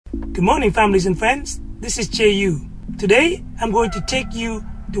Good morning, families and friends. This is JU. Today, I'm going to take you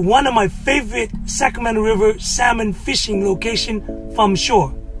to one of my favorite Sacramento River salmon fishing location from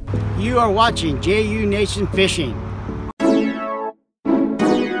shore. You are watching JU Nation Fishing.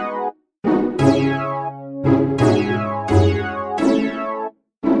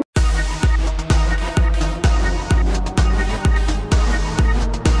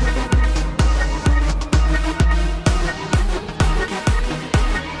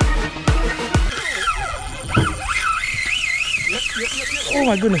 Oh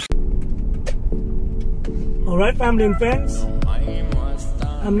my goodness. Alright, family and friends,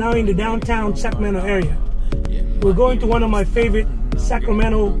 I'm now in the downtown Sacramento area. We're going to one of my favorite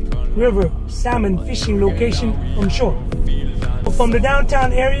Sacramento River salmon fishing location from shore. From the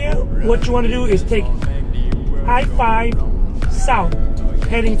downtown area, what you want to do is take I-5 south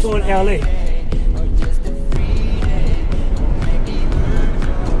heading toward LA.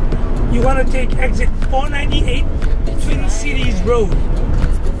 You want to take exit 498 Twin Cities Road.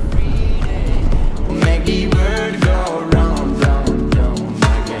 Make the world go round, round, round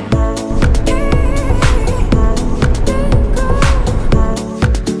again.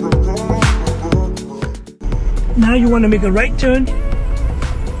 Now you want to make a right turn.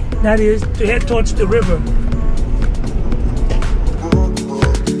 That is to head towards the river.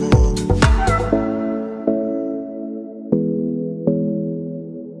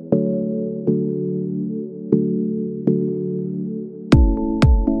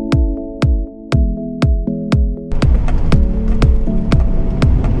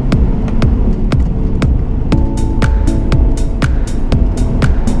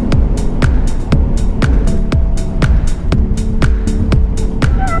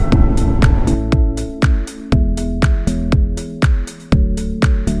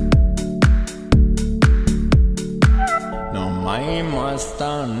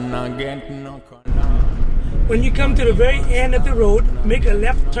 When you come to the very end of the road, make a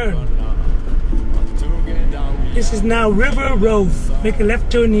left turn. This is now River Road. Make a left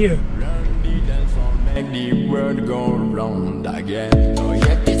turn here. Make the world go round again. Oh,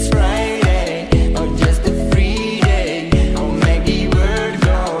 yep, it's Friday, or just a free day. Oh, make the world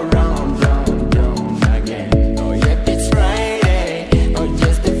go round, round, round again. Oh, yep, it's Friday, or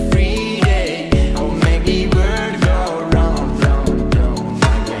just a free day. Oh, make the world go round, round, round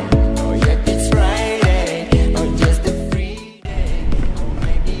again. Oh, yep, it's Friday, or just a free day. Oh,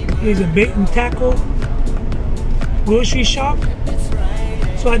 make the world. Here's a bait and tackle grocery shop.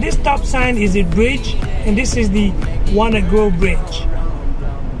 So at this stop sign is a bridge, and this is the Wanna Grow Bridge.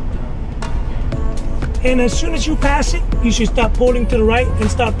 And as soon as you pass it, you should start pulling to the right and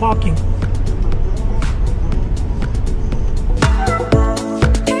start parking.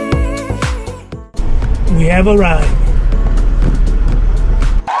 We have arrived.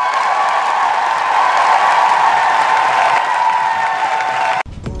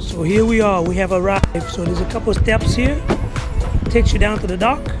 So here we are, we have arrived. So there's a couple steps here. Takes you down to the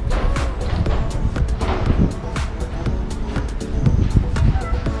dock.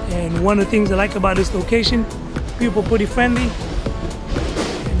 And one of the things I like about this location, people are pretty friendly.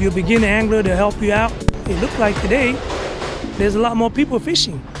 If you're a beginner angler, they'll help you out. It looks like today, there's a lot more people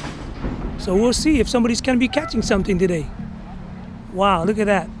fishing. So we'll see if somebody's gonna be catching something today. Wow, look at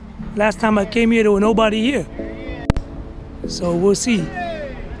that. Last time I came here, there was nobody here. So we'll see.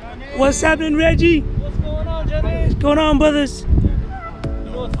 What's happening, Reggie? What's going on, Johnny? What's going on, brothers? You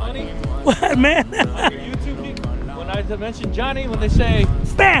know what's funny? What, man? YouTube people, when I mention Johnny, when they say,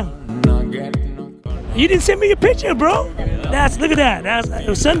 Bam! You didn't send me a picture, bro. Look at that. It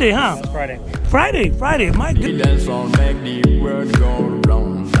was Sunday, huh? It's Friday. Friday. My goodness.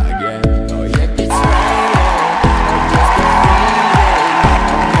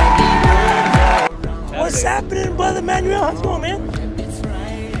 What's happening, brother Manuel? How's it going, man?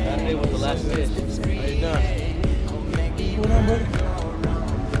 Saturday was the last day. How you doing? What's on, brother?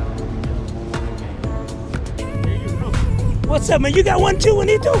 What's up, man? You got one too? We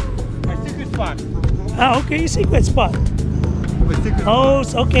need two? My secret spot. Oh, okay. Your secret spot. My secret Oh,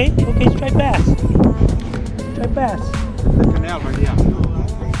 okay. Striped bass. Striped bass. The canal right here.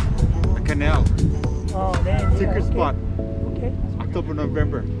 The canal. Oh, damn. Secret spot. Okay. October,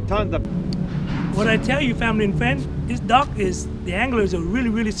 November. Tons of. What I tell you, family and friends, this dock is, the anglers are really,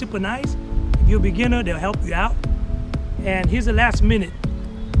 really super nice. If you're a beginner, they'll help you out. And here's the last minute.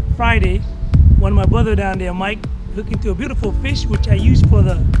 Friday, one of my brother down there, Mike, looked into a beautiful fish, which I used for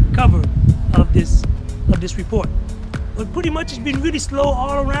the cover of this report. But pretty much it's been really slow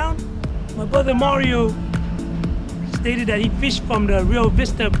all around. My brother Mario stated that he fished from the Rio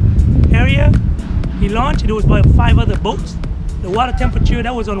Vista area. He launched, and there was about 5 other boats. The water temperature,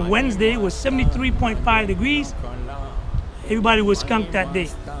 that was on Wednesday, was 73.5 degrees. Everybody was skunked that day.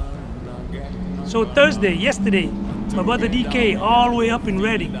 So Thursday, yesterday, my brother DK, all the way up in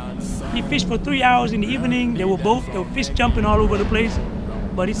Redding, he fished for 3 hours in the evening. There were fish jumping all over the place,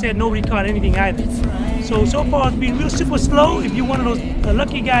 but he said nobody caught anything either. So far it's been real super slow. If you're one of those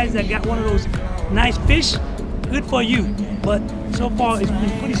lucky guys that got one of those nice fish, good for you. But so far it's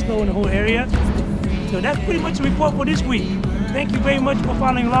been pretty slow in the whole area. So that's pretty much the report for this week. Thank you very much for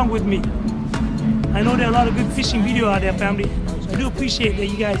following along with me. I know there are a lot of good fishing videos out there, family. So I do appreciate that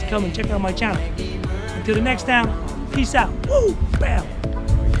you guys come and check out my channel. Until the next time, peace out. Woo! Bam!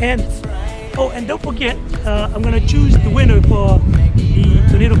 And don't forget, I'm gonna choose the winner for the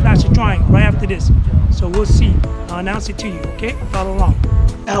Tornado Flasher drawing right after this. So we'll see. I'll announce it to you, okay? Follow along.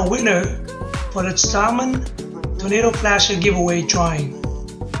 Our winner for the Salmon Tornado Flasher giveaway drawing.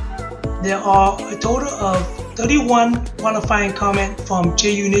 There are a total of 31 qualifying comments from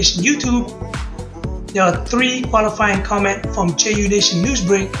JU Nation YouTube. There are 3 qualifying comments from JU Nation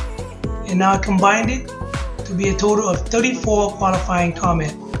Newsbreak, and now I combined it to be a total of 34 qualifying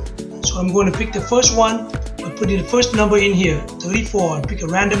comments. So I'm going to pick the first one by putting the first number in here, 34, and pick a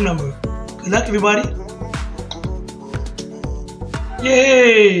random number. Good luck, everybody.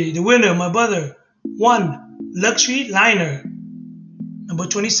 Yay! The winner, my brother. 1, Luxury Liner. Number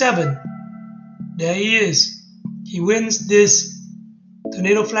 27. There he is. He wins this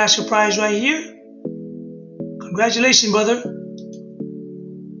Tornado Flasher prize right here. Congratulations, brother.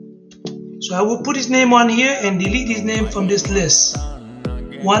 So I will put his name on here and delete his name from this list.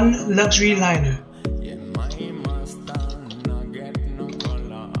 1 Luxury Liner.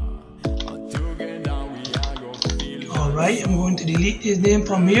 Alright, I'm going to delete his name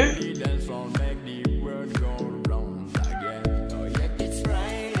from here.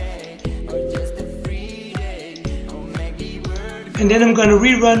 And then I'm going to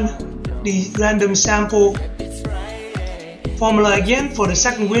rerun the random sample formula again for the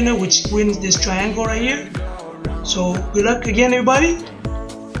second winner, which wins this triangle right here. So good luck again, everybody.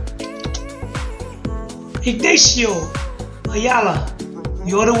 Ignacio Ayala,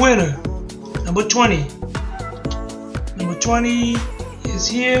 you're the winner. Number 20. Number 20 is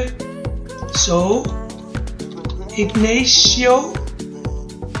here. So Ignacio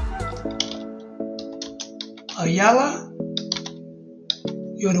Ayala,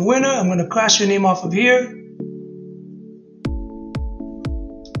 you're the winner. I'm going to cross your name off of here.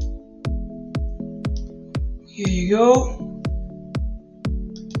 Here you go.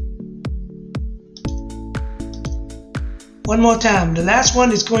 One more time. The last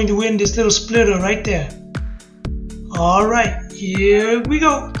one is going to win this little splitter right there. Alright, here we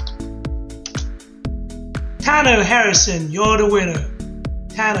go. Tanner Harrison, you're the winner.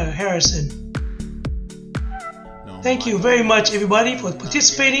 Tanner Harrison. Thank you very much, everybody, for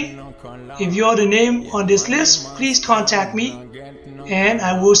participating. If you're the name on this list, please contact me and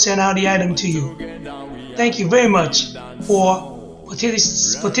I will send out the item to you. Thank you very much for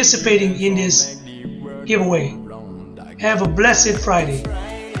participating in this giveaway. Have a blessed Friday.